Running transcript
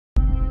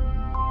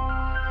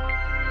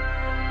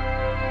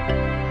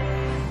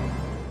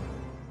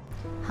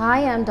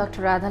Hi, I'm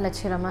Dr. Radha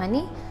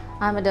Lachhiramani.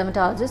 I'm a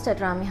dermatologist at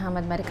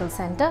Lachhiramani Medical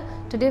Center.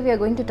 Today we are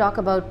going to talk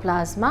about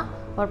plasma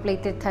or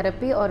platelet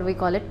therapy, or we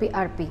call it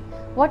PRP.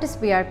 What is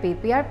PRP?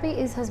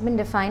 PRP has been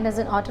defined as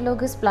an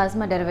autologous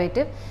plasma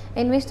derivative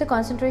in which the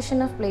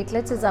concentration of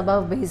platelets is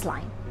above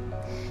baseline.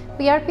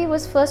 PRP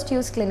was first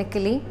used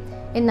clinically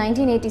in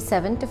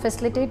 1987 to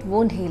facilitate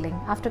wound healing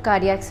after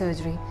cardiac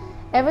surgery.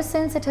 Ever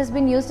since, it has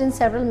been used in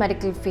several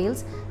medical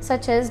fields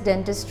such as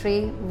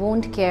dentistry,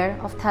 wound care,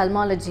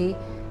 ophthalmology,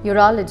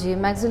 urology,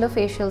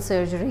 maxillofacial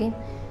surgery,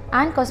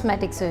 and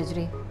cosmetic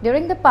surgery.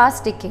 During the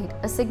past decade,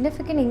 a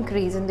significant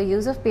increase in the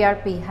use of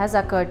PRP has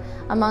occurred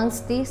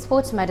amongst the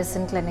sports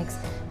medicine clinics.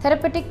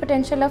 Therapeutic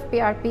potential of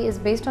PRP is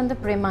based on the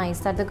premise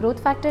that the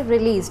growth factor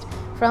released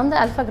from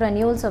the alpha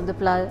granules of the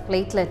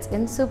platelets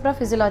in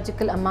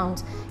supraphysiological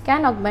amounts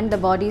can augment the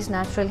body's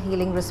natural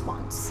healing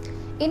response.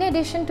 In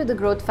addition to the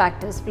growth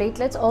factors,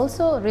 platelets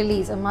also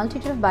release a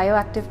multitude of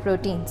bioactive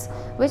proteins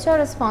which are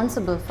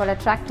responsible for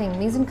attracting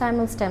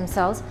mesenchymal stem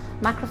cells,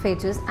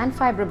 macrophages, and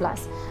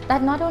fibroblasts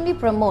that not only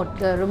promote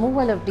the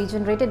removal of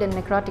degenerated and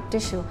necrotic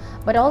tissue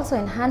but also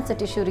enhance the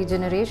tissue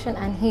regeneration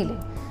and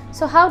healing.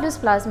 So how does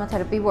plasma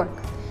therapy work?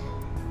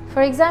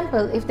 For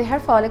example, if the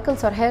hair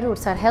follicles or hair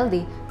roots are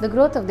healthy, the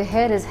growth of the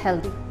hair is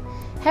healthy.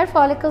 Hair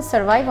follicles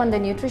survive on the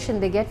nutrition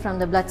they get from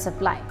the blood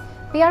supply.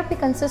 PRP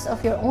consists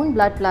of your own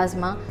blood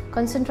plasma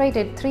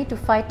concentrated 3 to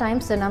 5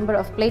 times the number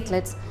of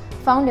platelets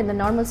found in the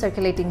normal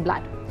circulating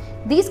blood.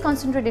 These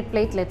concentrated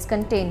platelets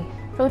contain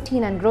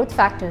protein and growth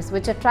factors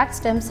which attract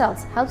stem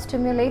cells, help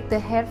stimulate the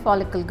hair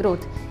follicle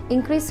growth,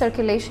 increase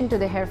circulation to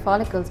the hair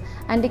follicles,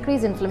 and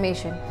decrease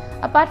inflammation.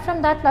 Apart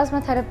from that, plasma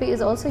therapy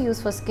is also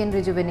used for skin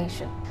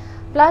rejuvenation.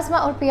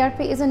 Plasma or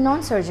PRP is a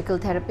non-surgical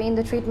therapy in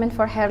the treatment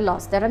for hair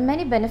loss. There are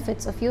many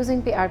benefits of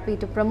using PRP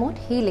to promote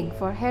healing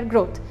for hair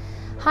growth.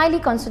 Highly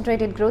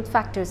concentrated growth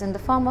factors in the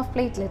form of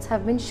platelets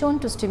have been shown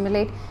to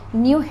stimulate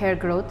new hair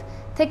growth,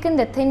 thicken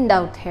the thinned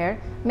out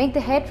hair, make the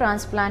hair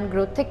transplant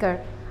grow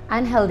thicker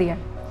and healthier.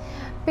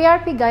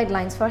 PRP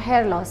guidelines for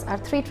hair loss are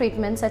 3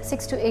 treatments at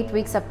 6 to 8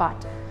 weeks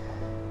apart.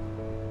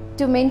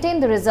 To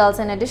maintain the results,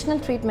 an additional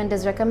treatment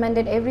is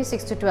recommended every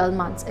 6 to 12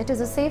 months. It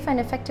is a safe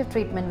and effective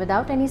treatment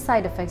without any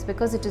side effects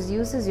because it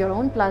uses your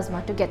own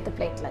plasma to get the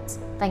platelets.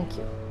 Thank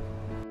you.